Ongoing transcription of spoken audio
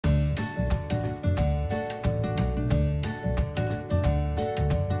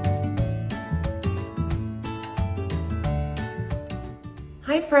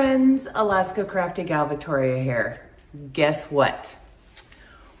Hi friends, Alaska Crafty Gal Victoria here. Guess what?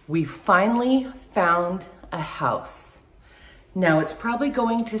 We finally found a house. Now it's probably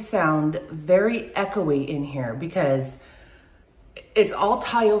going to sound very echoey in here because it's all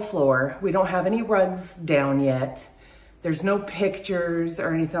tile floor. We don't have any rugs down yet. There's no pictures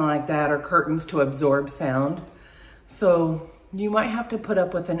or anything like that or curtains to absorb sound. So you might have to put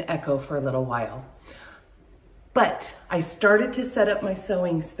up with an echo for a little while. But I started to set up my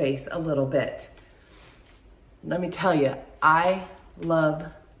sewing space a little bit. Let me tell you, I love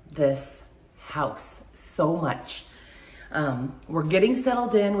this house so much. We're getting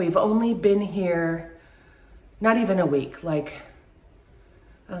settled in. We've only been here, not even a week, let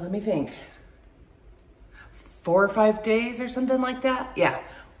me think, 4 or 5 days or something like that. Yeah,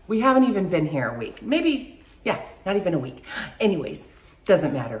 we haven't even been here a week. Maybe, yeah, not even a week. Anyways,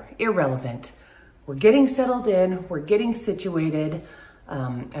 doesn't matter, irrelevant. We're getting settled in, we're getting situated.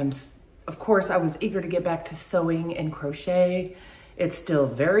 Of course, I was eager to get back to sewing and crochet. It's still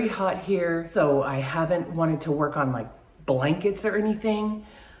very hot here, so I haven't wanted to work on like blankets or anything.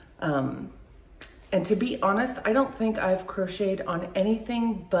 And to be honest, I don't think I've crocheted on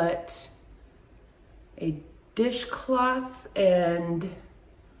anything but a dishcloth and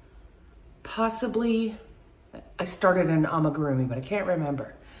possibly, I started an amigurumi, but I can't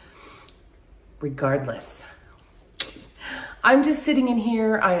remember. Regardless, I'm just sitting in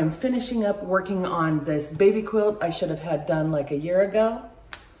here. I am finishing up working on this baby quilt I should have had done like a year ago.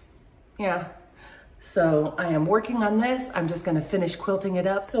 Yeah, so I am working on this. I'm just gonna finish quilting it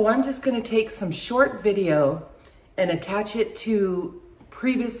up. So I'm just gonna take some short video and attach it to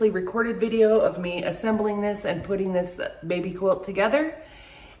previously recorded video of me assembling this and putting this baby quilt together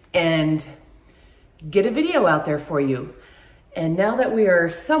and get a video out there for you. And now that we are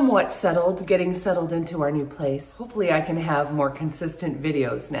somewhat settled, getting settled into our new place, hopefully I can have more consistent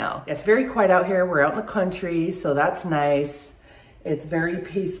videos now. It's very quiet out here. We're out in the country, so that's nice. It's very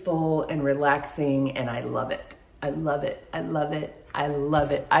peaceful and relaxing, and I love it. I love it. I love it. I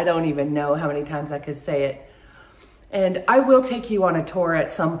love it. I don't even know how many times I could say it. And I will take you on a tour at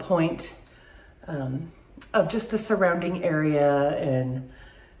some point of just the surrounding area and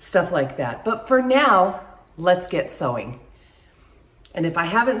stuff like that. But for now, let's get sewing. And if I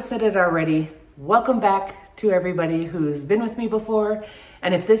haven't said it already, welcome back to everybody who's been with me before.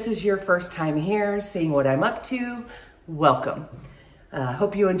 And if this is your first time here, seeing what I'm up to, welcome.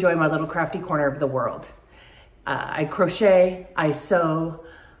 Hope you enjoy my little crafty corner of the world. I crochet, I sew,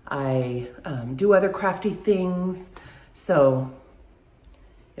 I do other crafty things. So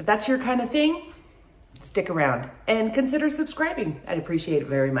if that's your kind of thing, stick around and consider subscribing. I'd appreciate it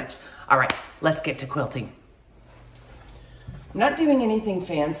very much. All right, let's get to quilting. I'm not doing anything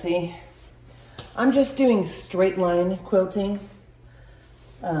fancy. I'm just doing straight line quilting.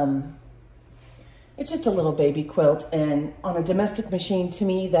 It's just a little baby quilt, and on a domestic machine, to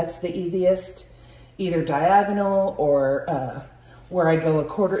me, that's the easiest. Either diagonal or where I go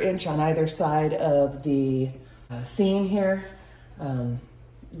 1/4 inch on either side of the seam here. I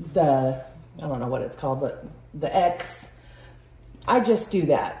don't know what it's called, but the X. I just do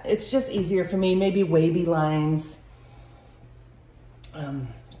that. It's just easier for me, maybe wavy lines.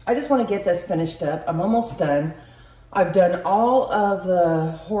 I just want to get this finished up. I'm almost done. I've done all of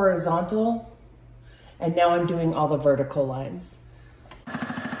the horizontal, and now I'm doing all the vertical lines.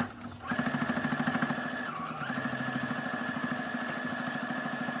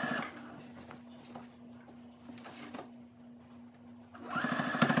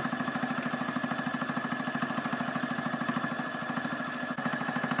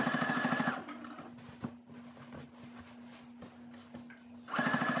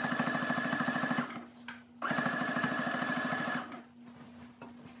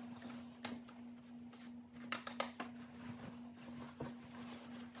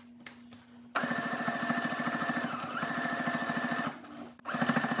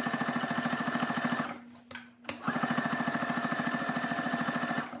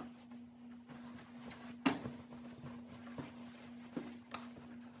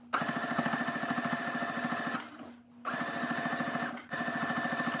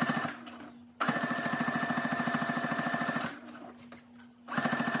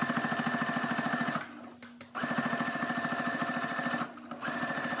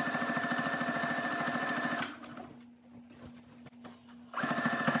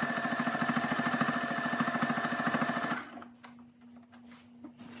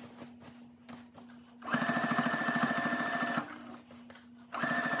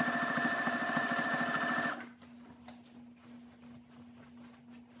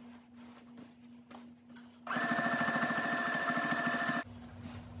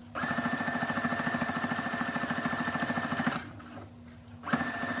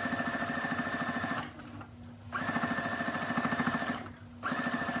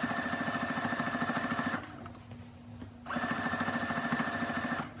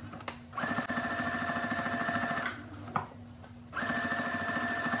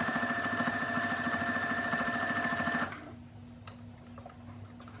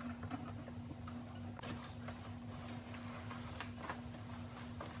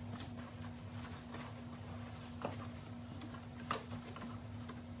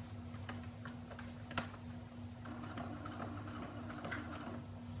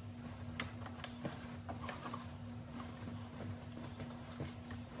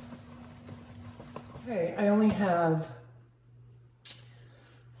 Okay, I only have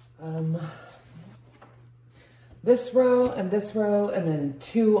this row, and then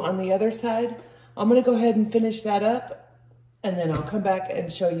 2 on the other side. I'm gonna go ahead and finish that up, and then I'll come back and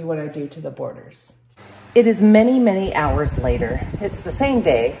show you what I do to the borders. It is many, many hours later. It's the same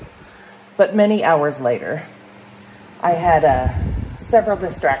day, but many hours later. I had several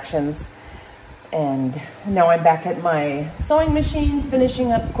distractions, and now I'm back at my sewing machine,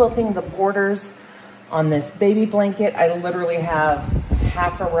 finishing up quilting the borders on this baby blanket. I literally have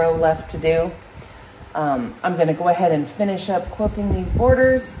half a row left to do. I'm gonna go ahead and finish up quilting these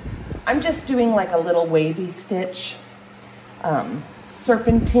borders. I'm just doing like a little wavy stitch,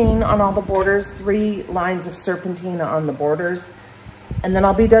 serpentine on all the borders, 3 lines of serpentine on the borders, and then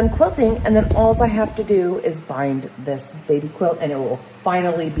I'll be done quilting, and then all I have to do is bind this baby quilt, and it will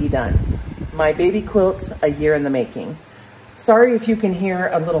finally be done. My baby quilt, a year in the making. Sorry if you can hear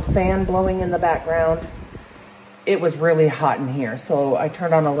a little fan blowing in the background. It was really hot in here, so I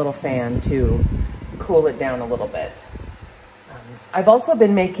turned on a little fan to cool it down a little bit. I've also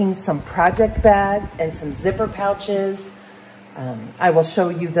been making some project bags and some zipper pouches. I will show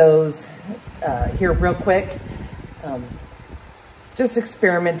you those here real quick. Just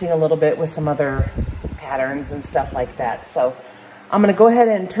experimenting a little bit with some other patterns and stuff like that. So I'm gonna go ahead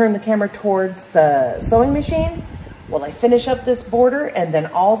and turn the camera towards the sewing machine while I finish up this border, and then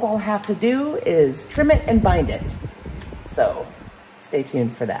all I'll have to do is trim it and bind it. So stay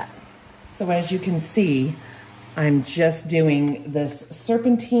tuned for that. So as you can see, I'm just doing this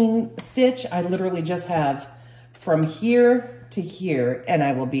serpentine stitch. I literally just have from here to here, and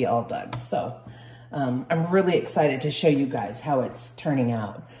I will be all done. So I'm really excited to show you guys how it's turning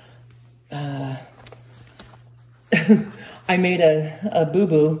out. I made a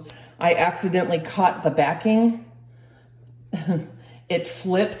boo-boo. I accidentally caught the backing. It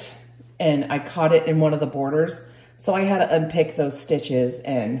flipped, and I caught it in one of the borders. So I had to unpick those stitches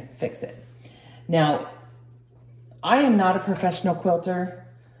and fix it. Now, I am not a professional quilter.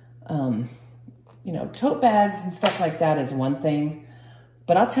 You know, tote bags and stuff like that is one thing,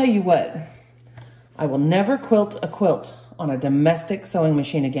 but I'll tell you what, I will never quilt a quilt on a domestic sewing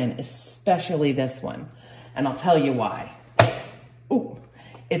machine again, especially this one. And I'll tell you why. Ooh,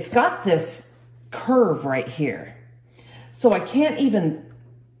 it's got this curve right here. So I can't even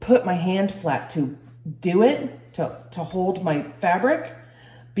put my hand flat to do it, to hold my fabric,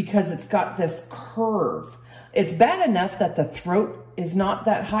 because it's got this curve. It's bad enough that the throat is not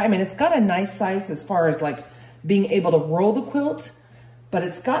that high. I mean, it's got a nice size as far as like being able to roll the quilt, but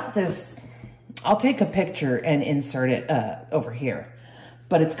it's got this, I'll take a picture and insert it over here,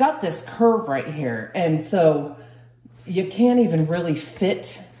 but it's got this curve right here. And so you can't even really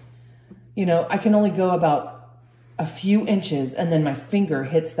fit, you know, I can only go about a few inches, and then my finger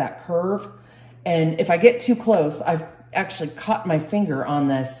hits that curve. And if I get too close, I've actually caught my finger on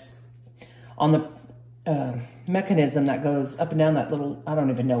this, on the mechanism that goes up and down that little, I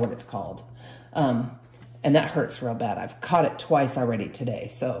don't even know what it's called. And that hurts real bad. I've caught it twice already today,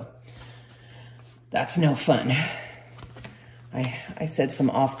 so that's no fun. I said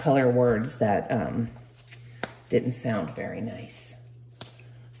some off-color words that didn't sound very nice.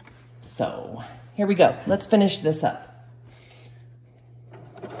 So here we go. Let's finish this up.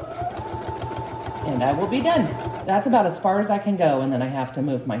 And I will be done. That's about as far as I can go, and then I have to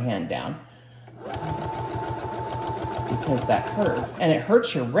move my hand down because that curve, and it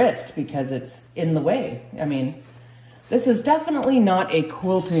hurts your wrist because it's in the way. I mean, this is definitely not a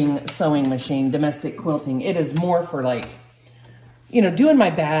quilting sewing machine, domestic quilting. It is more for like, you know, doing my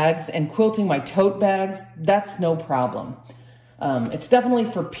bags and quilting my tote bags. That's no problem. It's definitely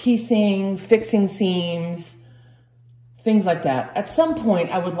for piecing, fixing seams, things like that. At some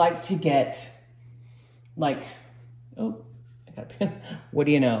point, I would like to get like, oh, I got a pin. What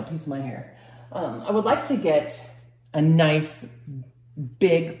do you know? A piece of my hair. I would like to get a nice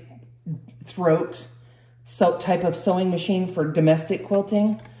big throat type of sewing machine for domestic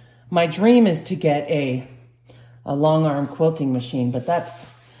quilting. My dream is to get a long arm quilting machine, but that's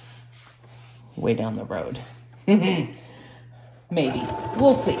way down the road. Maybe.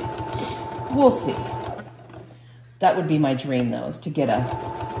 We'll see. We'll see. That would be my dream, though, is to get a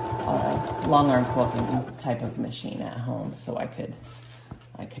long arm quilting type of machine at home, so I could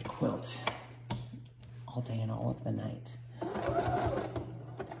quilt all day and all of the night.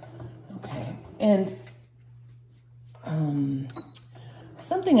 Okay, and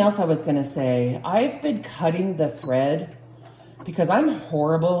something else I was gonna say, I've been cutting the thread because I'm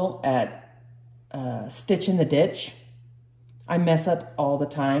horrible at stitch in the ditch. I mess up all the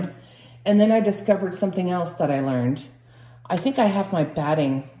time. And then I discovered something else that I learned. I think I have my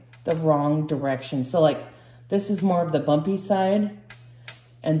batting the wrong direction. So like this is more of the bumpy side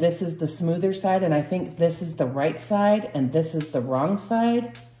and this is the smoother side. And I think this is the right side and this is the wrong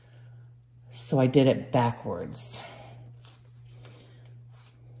side. So I did it backwards.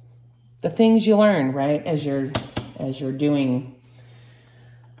 The things you learn, right? As you're doing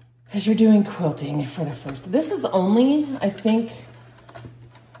quilting for the first. This is only, I think,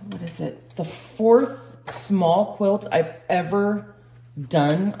 what is it? The 4th small quilt I've ever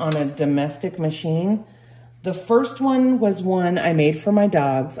done on a domestic machine. The first one was one I made for my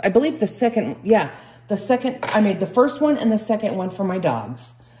dogs. I believe the second, I made the first one and the second one for my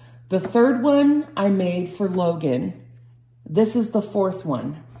dogs. The third one I made for Logan. This is the 4th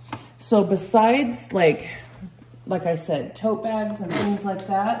one. So besides like I said, tote bags and things like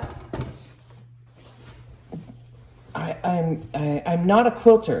that, I'm not a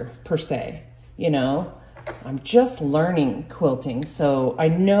quilter per se, you know. I'm just learning quilting. So I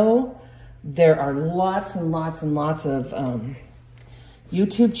know there are lots and lots and lots of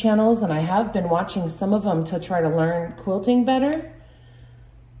YouTube channels, and I have been watching some of them to try to learn quilting better.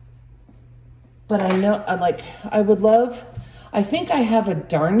 But I know, I think I have a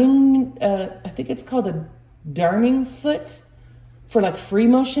darning, I think it's called a darning foot for like free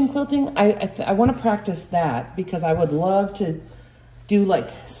motion quilting. I want to practice that because I would love to do like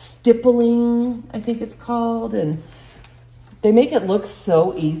stippling, I think it's called. And they make it look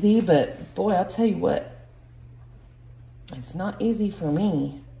so easy, but boy, I'll tell you what, it's not easy for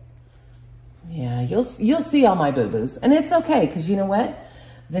me. Yeah, you'll see all my boo-boos, and it's okay, because you know what?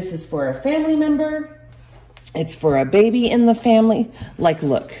 This is for a family member. It's for a baby in the family. Like,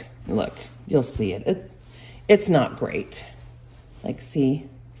 look, you'll see it. It's not great. Like, see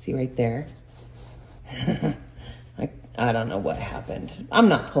right there. I don't know what happened. I'm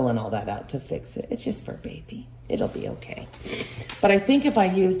not pulling all that out to fix it. It's just for baby. It'll be okay. But I think if I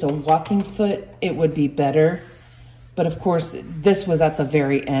used a walking foot, it would be better. But of course, this was at the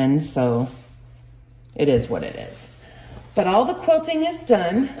very end, so it is what it is. But all the quilting is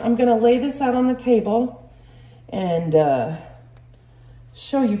done. I'm gonna lay this out on the table and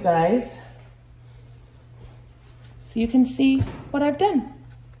show you guys so you can see what I've done.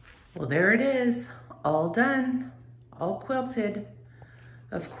 Well, there it is, all done, all quilted.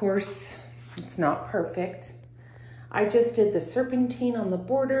 Of course, it's not perfect. I just did the serpentine on the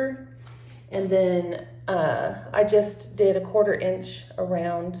border, and then I just did a 1/4 inch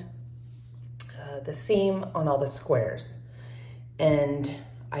around the seam on all the squares. And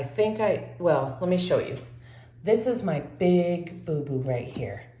I think well, let me show you. This is my big boo-boo right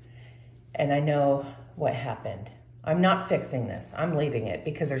here. And I know what happened. I'm not fixing this. I'm leaving it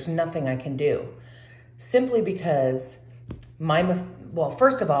because there's nothing I can do. Simply because well,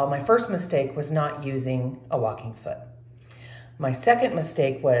 first of all, my first mistake was not using a walking foot. My second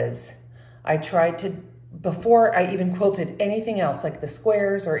mistake was I tried to, before I even quilted anything else, like the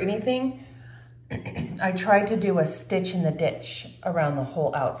squares or anything, I tried to do a stitch in the ditch around the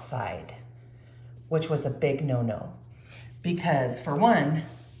whole outside, which was a big no-no. Because for one,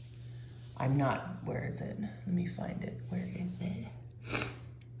 I'm not, where is it? Let me find it. Where is it?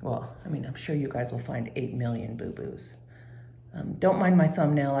 Well, I mean, I'm sure you guys will find 8 million boo-boos. Don't mind my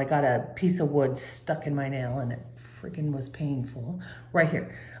thumbnail. I got a piece of wood stuck in my nail and it freaking was painful. Right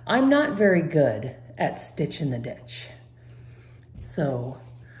here. I'm not very good at stitch in the ditch. So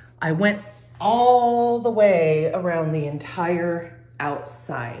I went all the way around the entire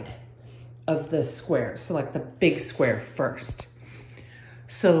outside of the square. So like the big square first.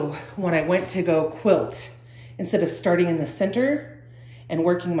 So when I went to go quilt, instead of starting in the center and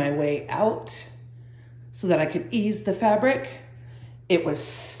working my way out so that I could ease the fabric, it was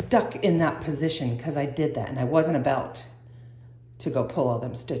stuck in that position because I did that and I wasn't about to go pull all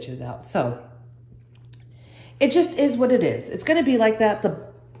them stitches out. So it just is what it is. It's gonna be like that.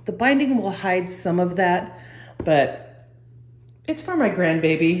 The binding will hide some of that, but it's for my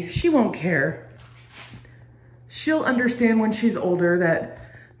grandbaby. She won't care. She'll understand when she's older that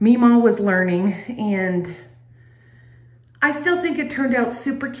Mima was learning, and I still think it turned out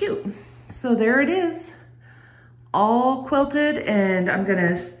super cute. So there it is, all quilted, and I'm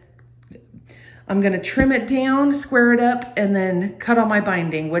gonna trim it down, square it up, and then cut on my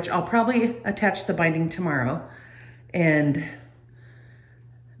binding, which I'll probably attach the binding tomorrow. And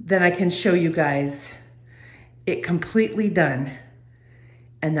then I can show you guys it completely done.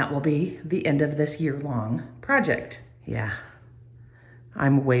 And that will be the end of this year-long project. Yeah,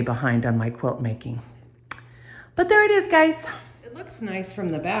 I'm way behind on my quilt making. But there it is, guys. It looks nice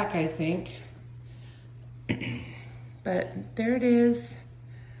from the back, I think. But there it is.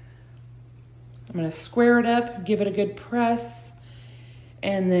 I'm gonna square it up, give it a good press,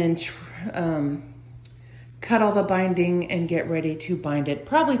 and then cut all the binding and get ready to bind it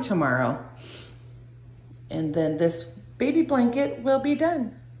probably tomorrow. And then this baby blanket will be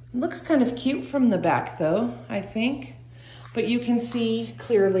done. Looks kind of cute from the back though, I think. But you can see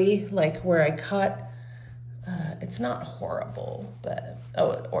clearly like where I cut. It's not horrible, but,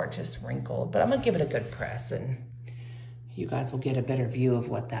 or just wrinkled, but I'm gonna give it a good press and you guys will get a better view of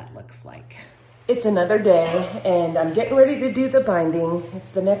what that looks like. It's another day and I'm getting ready to do the binding. It's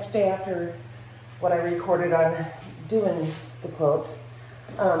the next day after what I recorded on doing the quilt.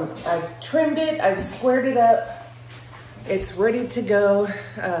 I've trimmed it, I've squared it up. It's ready to go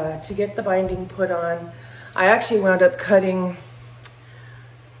to get the binding put on. I actually wound up cutting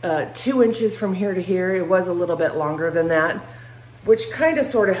 2 inches from here to here. It was a little bit longer than that, which kind of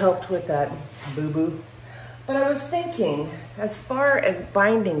sort of helped with that boo-boo. But I was thinking, as far as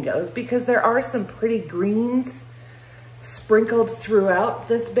binding goes, because there are some pretty greens sprinkled throughout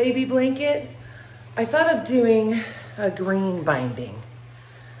this baby blanket, I thought of doing a green binding.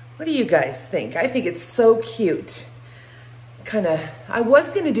 What do you guys think? I think it's so cute. I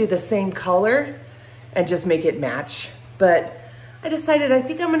was gonna do the same color and just make it match, but I decided I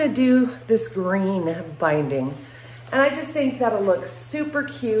think I'm gonna do this green binding. And I just think that'll look super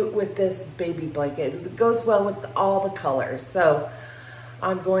cute with this baby blanket. It goes well with all the colors. So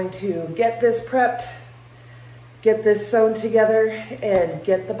I'm going to get this prepped, get this sewn together, and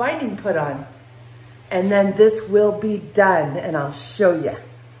get the binding put on. And then this will be done, and I'll show you.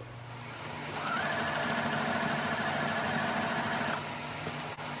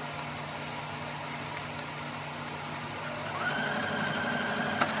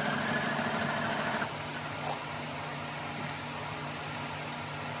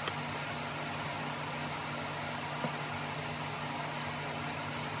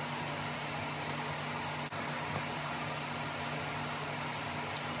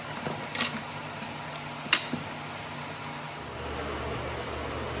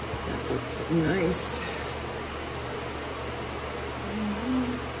 Looks nice.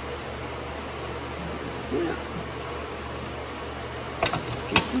 That's it. Just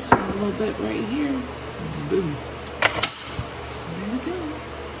get this one a little bit right here. Boom. There we go.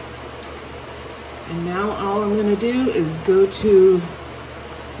 And now all I'm gonna do is go to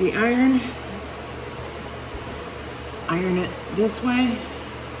the iron it this way,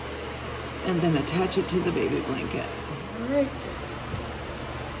 and then attach it to the baby blanket. All right.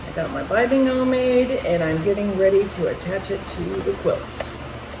 I got my binding all made and I'm getting ready to attach it to the quilt.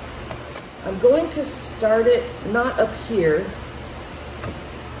 I'm going to start it not up here,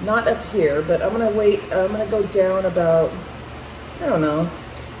 but I'm gonna wait, I'm gonna go down about, I don't know,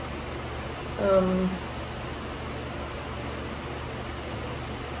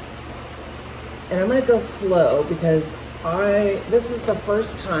 and I'm gonna go slow because this is the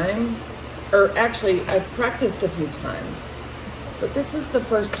first time, or actually I've practiced a few times, but this is the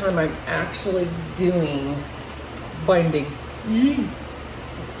first time I'm actually doing binding. I'm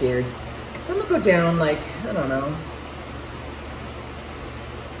scared. So I'm gonna go down like, I don't know.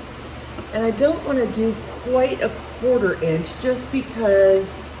 And I don't wanna do quite a 1/4 inch just because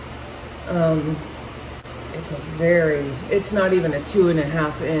it's not even a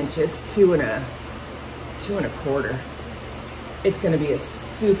 2.5 inch, it's 2 1/4. It's gonna be a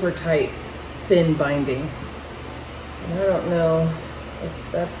super tight, thin binding. And I don't know if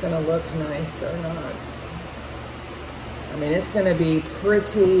that's gonna look nice or not. I mean, it's gonna be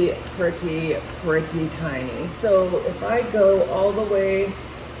pretty tiny. So if I go all the way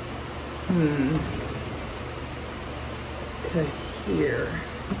to here,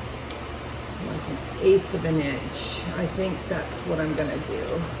 like 1/8 of an inch, I think that's what I'm gonna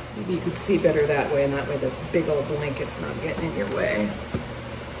do. Maybe you could see better that way, and that way this big old blanket's not getting in your way.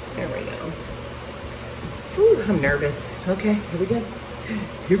 There we go. Whew, I'm nervous. Okay, here we go.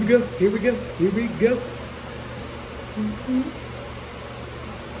 Here we go, here we go, here we go.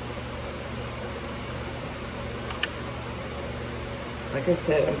 Like I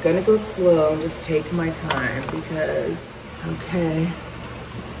said, I'm gonna go slow and just take my time because, okay.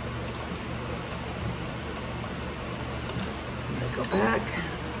 I'm gonna go back.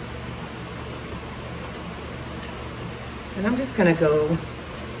 And I'm just gonna go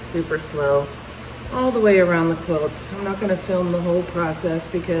super slow all the way around the quilt. I'm not gonna film the whole process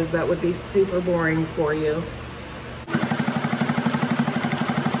because that would be super boring for you.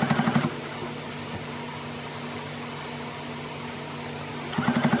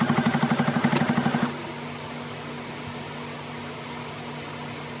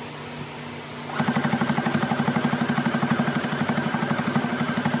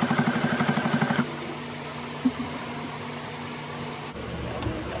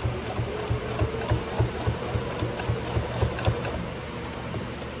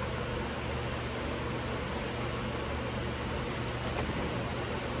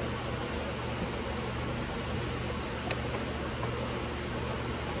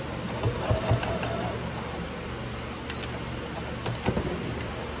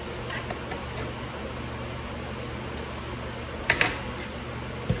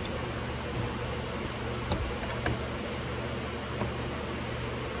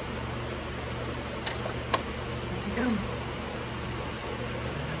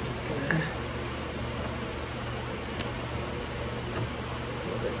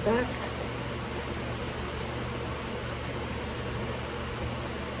 back.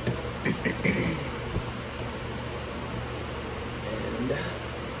 And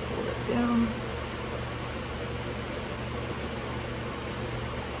fold it down.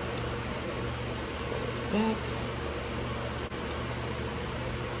 Fold it back.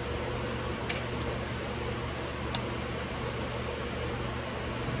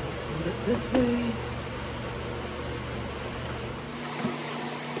 Fold it this way.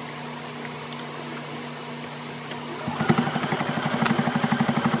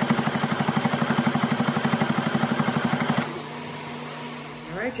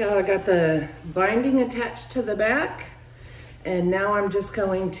 Y'all, I got the binding attached to the back, and now I'm just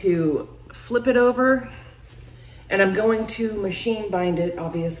going to flip it over, and I'm going to machine bind it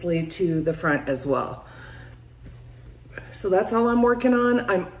obviously to the front as well. So that's all I'm working on.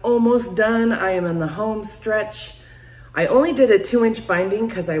 I'm almost done. I am in the home stretch. I only did a 2-inch binding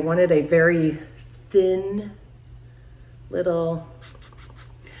because I wanted a very thin little,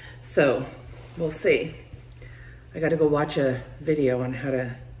 so we'll see. I got to go watch a video on how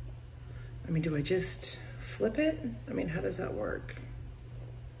to, I mean, do I just flip it? I mean, how does that work?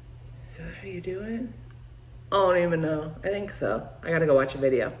 Is that how you do it? I don't even know. I think so. I got to go watch a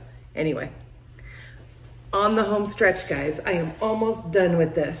video. Anyway, on the home stretch, guys, I am almost done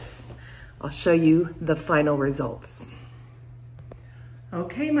with this. I'll show you the final results.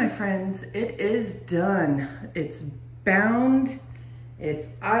 Okay, my friends, it is done. It's bound, it's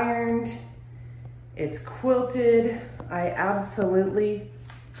ironed, it's quilted. I absolutely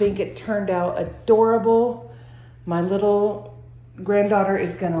think it turned out adorable. My little granddaughter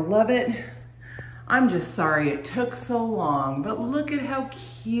is gonna love it. I'm just sorry it took so long, but look at how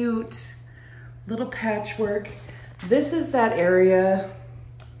cute. Little patchwork. This is that area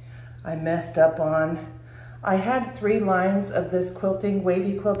I messed up on. I had 3 lines of this quilting,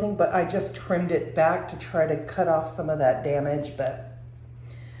 wavy quilting, but I just trimmed it back to try to cut off some of that damage, but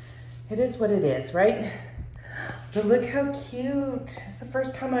it is what it is, right? But look how cute. It's the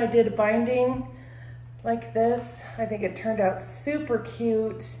first time I did binding like this. I think it turned out super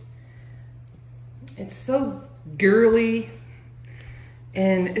cute. It's so girly,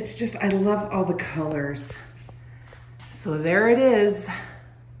 and it's just, I love all the colors. So there it is.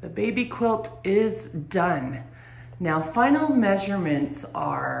 The baby quilt is done. Now, final measurements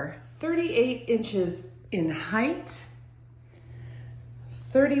are 38 inches in height,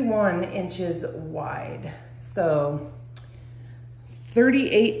 31 inches wide. So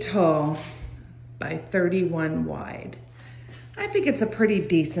 38 tall by 31 wide. I think it's a pretty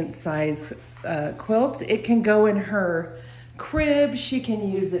decent size quilt. It can go in her crib. She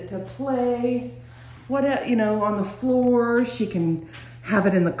can use it to play. You know, on the floor. She can have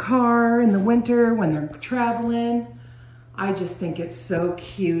it in the car in the winter when they're traveling. I just think it's so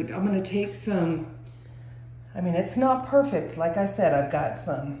cute. I'm gonna take some, I mean, it's not perfect. Like I said, I've got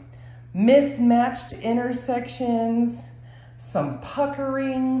some mismatched intersections, some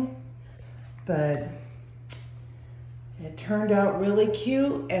puckering, but it turned out really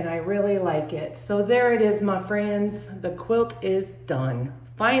cute and I really like it. So there it is, my friends. The quilt is done.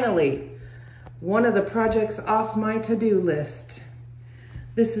 Finally, one of the projects off my to-do list.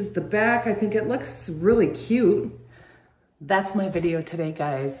 This is the back. I think it looks really cute. That's my video today,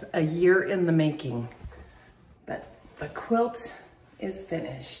 guys. A year in the making, but the quilt is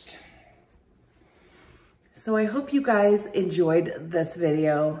finished. So I hope you guys enjoyed this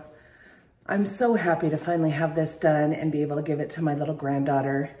video. I'm so happy to finally have this done and be able to give it to my little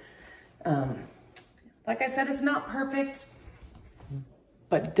granddaughter. Like I said, it's not perfect,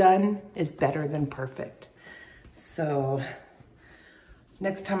 but done is better than perfect. So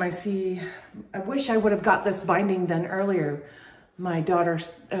next time I wish I would have got this binding done earlier. My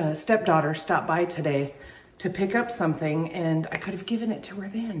daughter's stepdaughter stopped by today to pick up something and I could have given it to her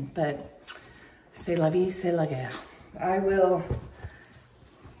then, but c'est la vie, c'est la guerre. I will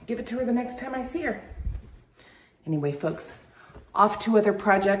give it to her the next time I see her. Anyway, folks, off to other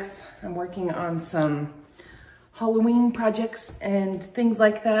projects. I'm working on some Halloween projects and things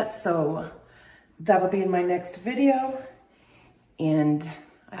like that, so that'll be in my next video. And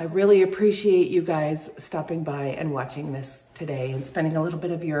I really appreciate you guys stopping by and watching this today and spending a little bit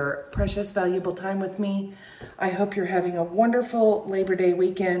of your precious, valuable time with me. I hope you're having a wonderful Labor Day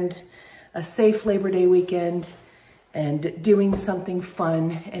weekend, a safe Labor Day weekend, and doing something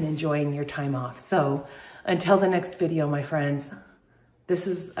fun and enjoying your time off. So until the next video, my friends, this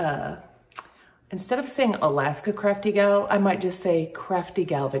is, instead of saying Alaska Crafty Gal, I might just say Crafty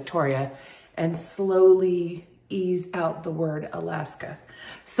Gal Victoria and slowly ease out the word Alaska.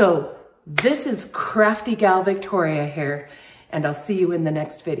 So this is Crafty Gal Victoria here, and I'll see you in the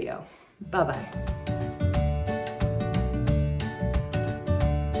next video. Bye-bye.